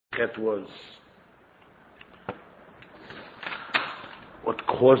Chet was, what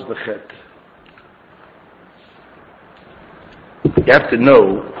caused the Chet. You have to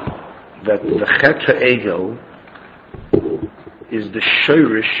know that the Chet HaEgel is the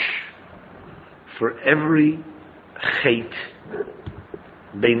shirish for every Chet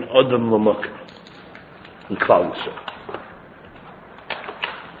bein Adam l'makom in Klal Yisrael.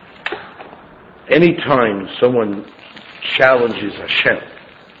 Anytime someone challenges Hashem,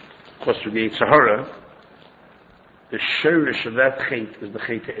 of course, with the Yetzer Hara, the shirish of that Chet is the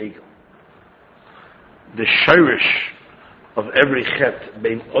Chet HaEgel. The shirish of every Chet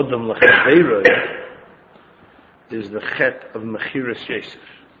bein Adam l'chaveiroi is the Chet of Mechiras Yosef.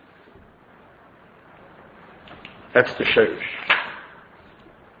 That's the shirish.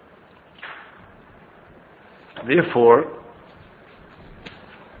 Therefore,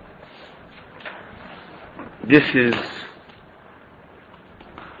 this is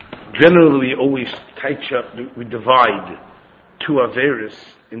generally always we divide two Averis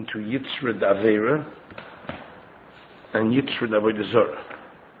into Yitzra d'Avera and Yitzra d'Avodah Zarah.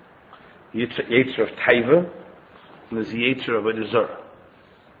 Yitzra of Taiva and there's the Yitzra of Avodah Zarah.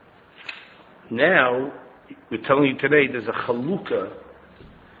 Now, we're telling you today there's a Chalukah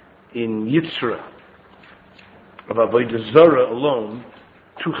in Yitzra of Avodah Zarah alone,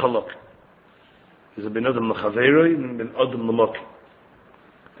 two Chalukah. There's a Ben Adam l'chaveiroi and Ben Adam l'makom.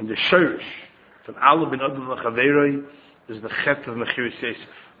 And the shirish from Allah Ben Adam l'chaveiroi is the Chet of Mechiras Yosef.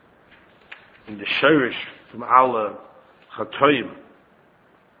 And the shirish from Allah Chatoim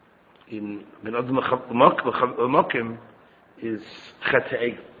in Ben Adam l'makom is Chet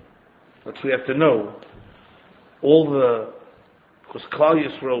HaEgel. That's what we have to know. Because Klal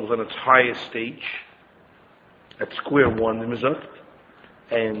Yisrael was on its highest stage, at square one in Mizot,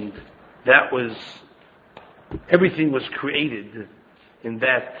 and that was, everything was created in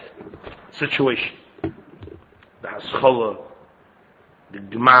that situation. The Haskalah, the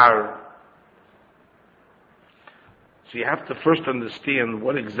Gemar. So you have to first understand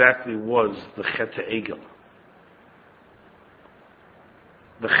what exactly was the Chet HaEgel.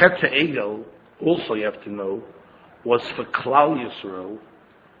 The Chet HaEgel, also you have to know, was for Klal Yisrael,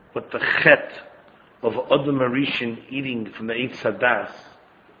 but the Chet of Adam Harishin eating from the Eitz Hadas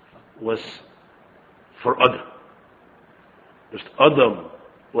was for Adam. Just Adam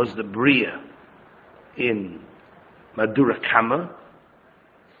was the Bria in Madura Kama,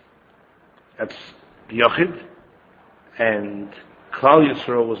 that's the Yochid, and Klal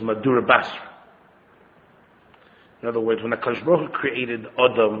Yisrael was Madura Basra. In other words, when HaKadosh Baruch Hu created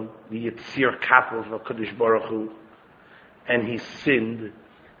Adam, the Yitzir Kapel of HaKadosh Baruch Hu, and he sinned,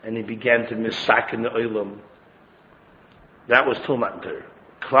 and he began to misak in the Olam, that was still not there.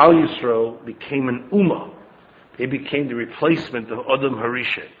 Klal Yisrael became an Ummah. They became the replacement of Adam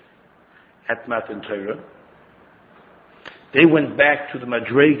Harishin at Matan Torah. They went back to the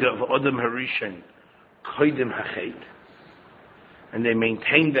Madrega of Adam Harishin, Koidim HaChet, and they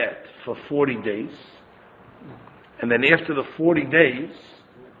maintained that for 40 days. And then after the 40 days,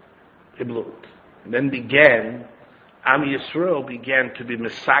 they blew it. And then Am Yisrael began to be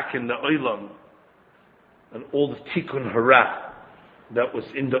misak in the Olam, and all the Tikkun Hara that was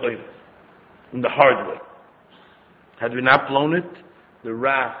in the Olam, in the hard way. Had we not blown it, the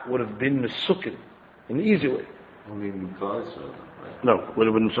Ra would have been Mesukin, in the easy way. Only in Klal Yisrael, right? No, would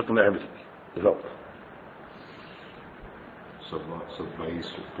have been Mesukin to everything. Developed. So by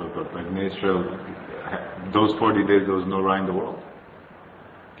Israel, those 40 days there was no Ra in the world?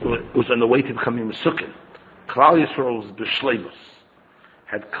 It was on the way to becoming Mesukin. Klal Yisrael's B'Shleimus.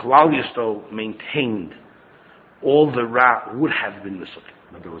 Had Klal Yisrael maintained, all the Ra would have been Mesukin.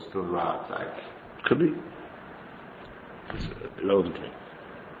 But there was still Ra outside. Could be. It's irrelevant to me.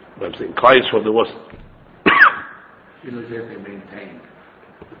 But I'm saying, Klal Yisrael, there wasn't. You know, they maintained.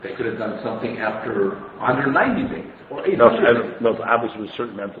 They could have done something after 190 days or 800 days. No, obviously, was a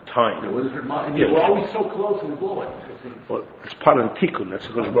certain amount of time. And you were always so close and blowing. Well, it's part of the tikkun. That's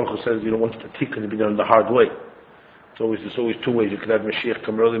because Baruch Hu says you don't want the tikkun to be done the hard way. There's always two ways. You could have Mashiach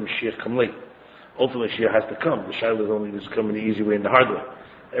come early, Mashiach come late. Ultimately, Mashiach has to come. The Shiloh is only just coming the easy way and the hard way.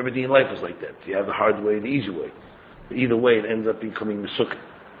 Everything in life is like that. You have the hard way and the easy way. But either way, it ends up becoming Mesukah.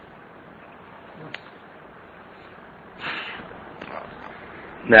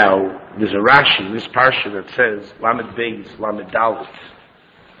 Now, there's a Rashi in this parsha that says, Lamed Beis, Lamed Dalet.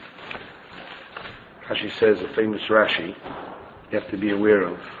 Rashi says, a famous Rashi, you have to be aware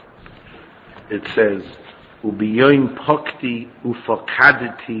of. It says, Ubiyoim pokti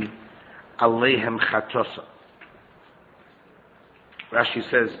ufakaditi aleihem chatosa. Rashi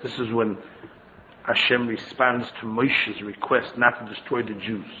says, this is when Hashem responds to Moshe's request not to destroy the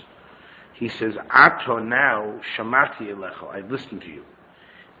Jews. He says, Ato now shamati elecha, I listened to you.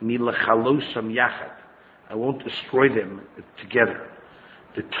 Mi lechalosam yachad, I won't destroy them together.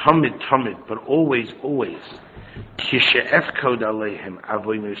 The tamid, but always, kishe efkod aleihim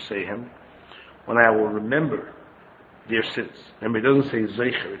avoinu sehem, when I will remember their sins. Remember, it doesn't say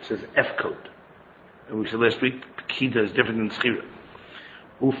zeicher, it says efkod. And we said last week, Pekida is different than Schira.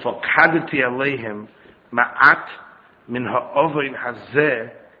 Ufakadati aleihim ma'at min ha'ovein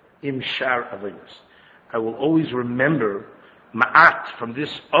hazeh im shar aveinus. I will always remember ma'at from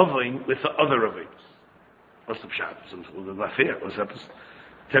this ovein with the other oveinus. What's the pshat? What's that?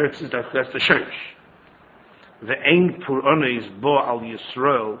 Teretz is that's the church. The ein puronis bo al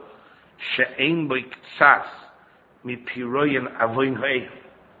Yisrael she'ein bo iktsas mi piroyen avoin ha'eich.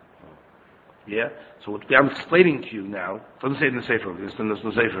 Yeah? So what I'm explaining to you now, it doesn't say in the Sefer, there's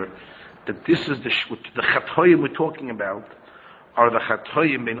no Sefer, that this is the chatoyim we're talking about, are the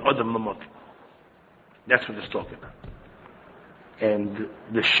chatoyim ben Adam Lamot. That's what it's talking about. And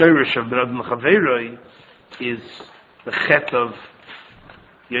the shirish of ben Adam Chaveroi is the chet of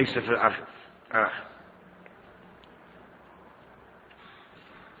Yosef Ach.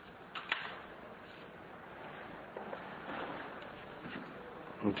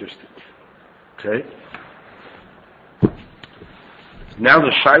 Interesting. Okay. Now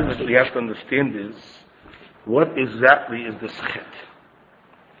the shayla that we have to understand is, what exactly is this chet?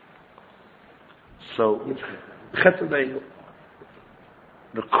 So, chet the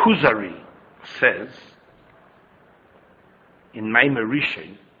Kuzari says, in Maimar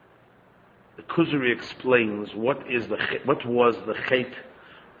Rishon, the Kuzari explains what was the chet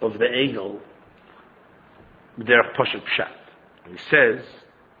of the HaEgel, their Pashat Pshat. He says,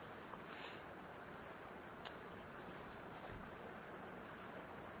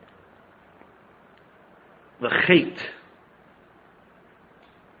 the Cheit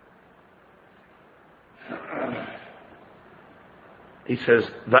he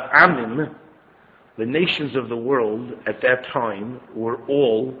says the Amim, the nations of the world at that time, were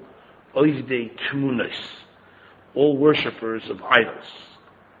all Oivdei Tmunos, all worshippers of idols.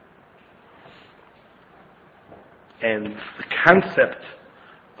 And the concept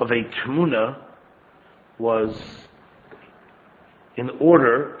of a Tmuna was in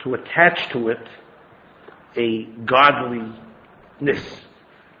order to attach to it a godliness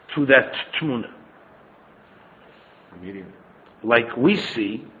to that Tmuna. Like we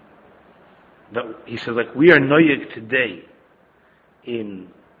see, that he says, like we are noyeg today in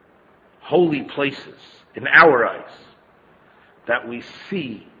holy places, in our eyes, that we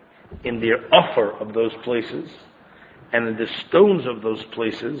see in the offer of those places and in the stones of those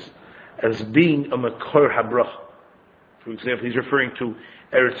places as being a makor habrach. For example, he's referring to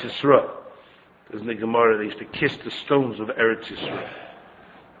Eretz Yisrael. There's in the Gemara, they used to kiss the stones of Eretz Yisrael.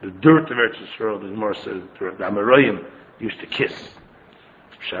 The dirt of Eretz Yisrael, the Gemara says, the Amoraim used to kiss.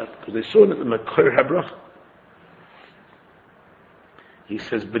 Because they saw that the makor habrach. He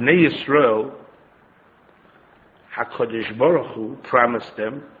says, Bnei Yisrael, HaKadosh Baruch Hu promised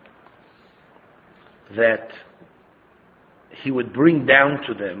them that he would bring down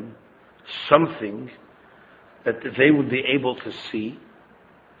to them something that they would be able to see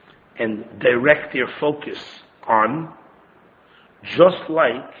and direct their focus on, just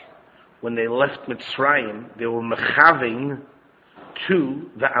like when they left Mitzrayim, they were mechaving to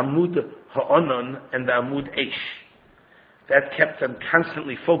the Amud Ha'onon and the Amud Eish. That kept them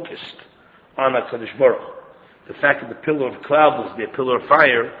constantly focused on HaKadosh Baruch Hu. The fact that the pillar of cloud was their pillar of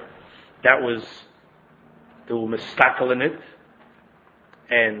fire, that was, they were mistakel in it,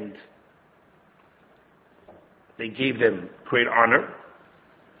 and they gave them great honor,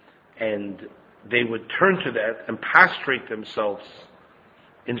 and they would turn to that and prostrate themselves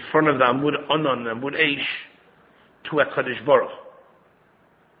in front of the Amud Onon and Amud Eish to HaKadosh Baruch Hu.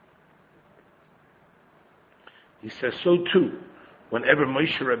 He says, so too, whenever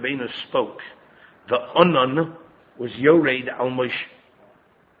Moshe Rabbeinu spoke, the Onon was Yored al Moshe.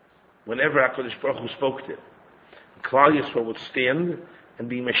 Whenever HaKadosh Baruch Hu spoke to him, Klal Yisrael would stand and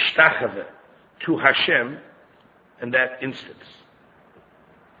be meshtachave to Hashem in that instance.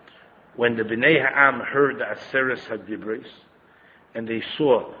 When the Bnei Ha'am heard the Aseres HaDibros, and they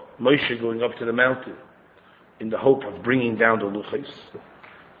saw Moshe going up to the mountain in the hope of bringing down the Luchos,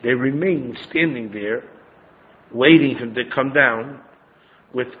 they remained standing there, waiting for him to come down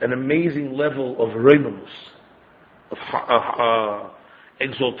with an amazing level of reimamus, of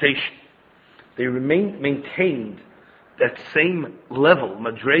exaltation. They maintained that same level,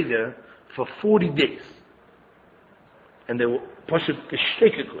 madrega, for 40 days. And they were pashut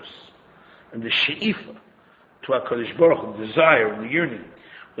geshtekekus. And the she'ifa to HaKadosh Baruch Hu, the desire and the yearning,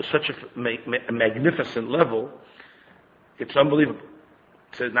 was such a magnificent level, it's unbelievable.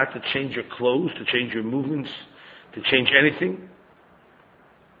 It says not to change your clothes, to change your movements, to change anything.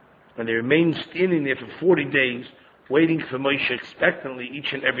 And they remained standing there for 40 days, waiting for Moshe expectantly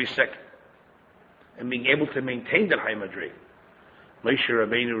each and every second, and being able to maintain that high madrig. Moshe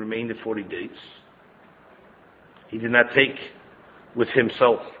Rabbeinu remained there 40 days. He did not take with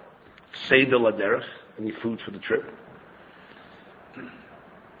himself Seder Laderech, any food for the trip.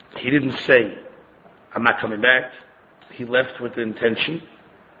 He didn't say, I'm not coming back. He left with the intention,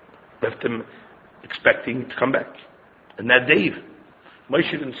 left him expecting to come back. And that day,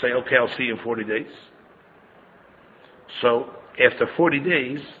 Moshe didn't say, okay, I'll see you in 40 days. So after 40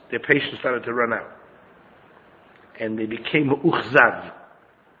 days, their patience started to run out. And they became uchzav.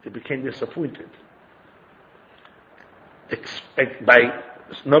 They became disappointed by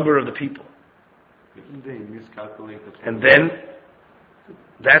a number of the people. Didn't they miscalculate the And then,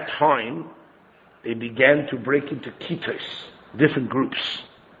 that time, they began to break into kitos, different groups,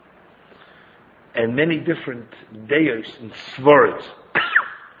 and many different deos and svaros.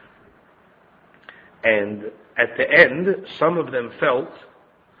 And at the end, some of them felt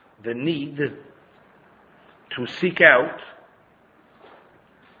the need to seek out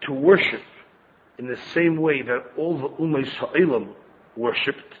to worship in the same way that all the Ummah HaEgel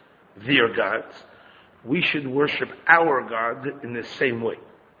worshipped their gods. We should worship our God in the same way.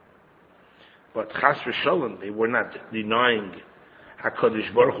 But Chas v'Shalom, they were not denying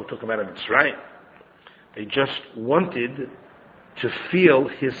HaKadosh Baruch Hu took them out of Mitzrayim. They just wanted to feel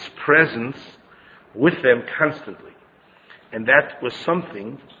His presence with them constantly. And that was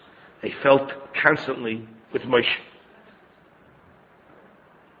something they felt constantly with Moshe.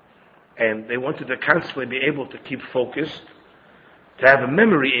 And they wanted to constantly be able to keep focused, to have a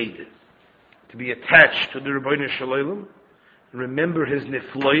memory aid, to be attached to the Rebbeinu Shalom, remember His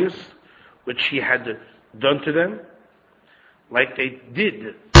nifloyos, which He had done to them, like they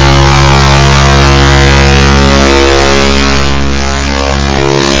did.